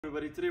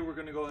Everybody, today we're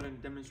going to go ahead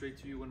and demonstrate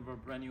to you one of our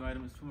brand new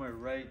items. To my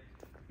right,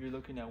 you're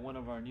looking at one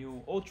of our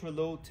new ultra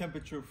low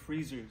temperature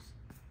freezers.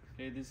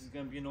 Okay, this is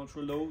going to be an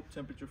ultra low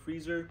temperature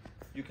freezer.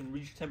 You can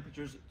reach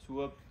temperatures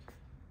to up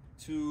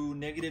to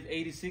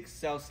 -86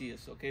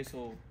 Celsius. Okay,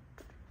 so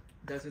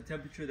that's the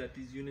temperature that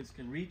these units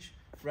can reach.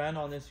 Brand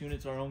on this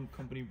unit's our own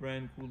company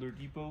brand, Cooler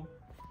Depot.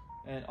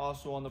 And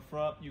also on the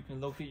front, you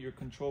can locate your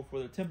control for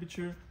the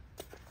temperature.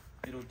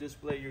 It'll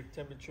display your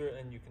temperature,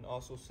 and you can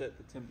also set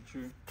the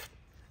temperature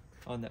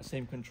on that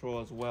same control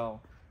as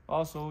well.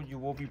 Also, you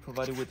will be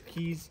provided with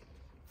keys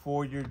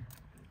for your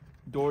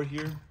door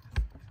here,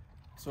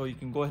 so you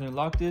can go ahead and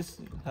lock this.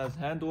 It has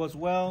handle as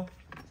well,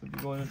 so if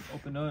you go ahead and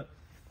open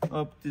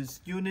up this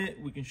unit,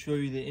 we can show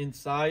you the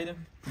inside.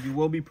 You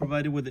will be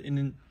provided with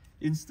an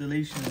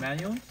installation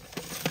manual.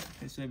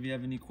 Okay, so if you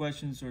have any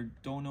questions or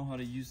don't know how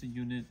to use the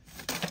unit,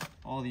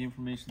 all the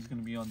information is going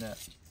to be on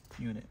that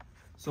unit.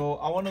 So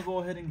I want to go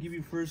ahead and give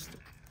you first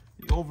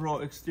the overall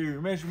exterior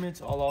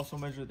measurements. I'll also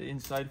measure the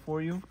inside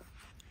for you.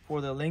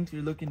 For the length,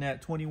 you're looking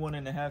at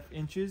 21.5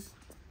 inches.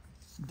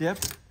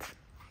 Depth,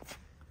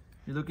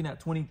 you're looking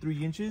at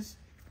 23 inches.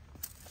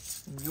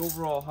 And the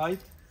overall height,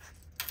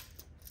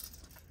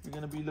 you're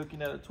going to be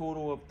looking at a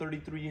total of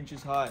 33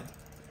 inches high,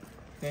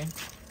 okay,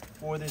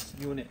 for this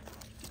unit.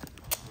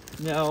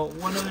 Now,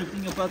 one other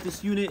thing about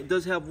this unit, it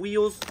does have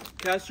wheels,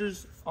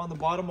 casters on the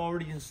bottom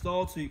already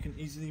installed, so you can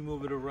easily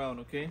move it around,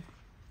 okay?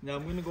 Now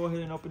I'm going to go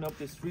ahead and open up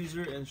this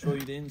freezer and show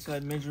you the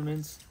inside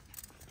measurements.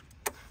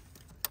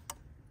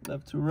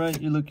 Left to right,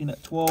 you're looking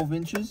at 12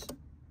 inches.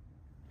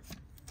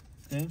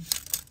 Okay.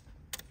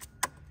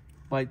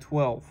 By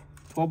 12.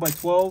 12 by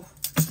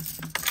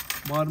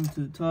 12. Bottom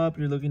to the top,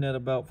 you're looking at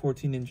about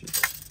 14 inches.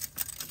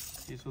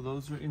 Okay, so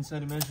those are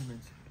inside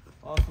measurements.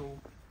 Also,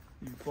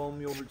 if you follow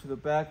me over to the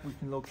back, we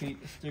can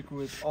locate a sticker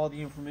with all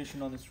the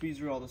information on this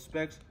freezer, all the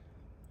specs,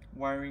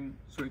 wiring,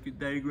 circuit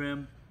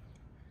diagram.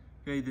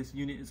 Okay, this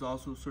unit is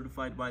also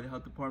certified by the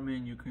health department,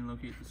 and you can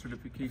locate the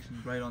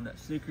certifications right on that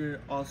sticker.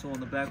 Also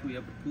on the back, we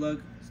have a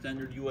plug,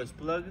 standard US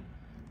plug,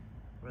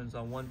 runs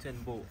on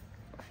 110 volt.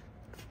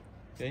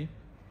 Okay,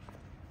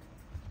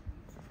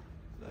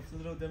 so that's a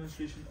little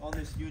demonstration on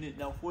this unit.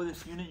 Now for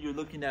this unit, you're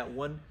looking at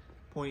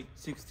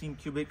 1.16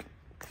 cubic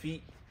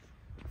feet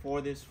for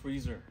this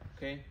freezer.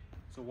 Okay,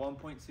 so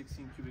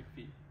 1.16 cubic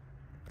feet.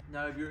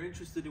 Now, if you're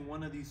interested in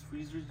one of these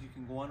freezers, you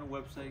can go on our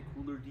website,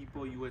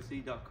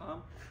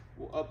 coolerdepot.usa.com.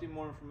 We'll update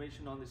more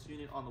information on this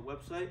unit on the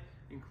website,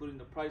 including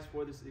the price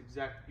for this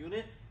exact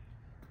unit.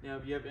 Now,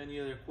 if you have any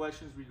other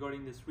questions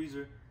regarding this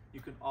freezer,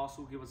 you can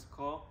also give us a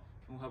call,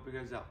 and we'll help you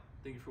guys out.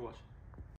 Thank you for watching.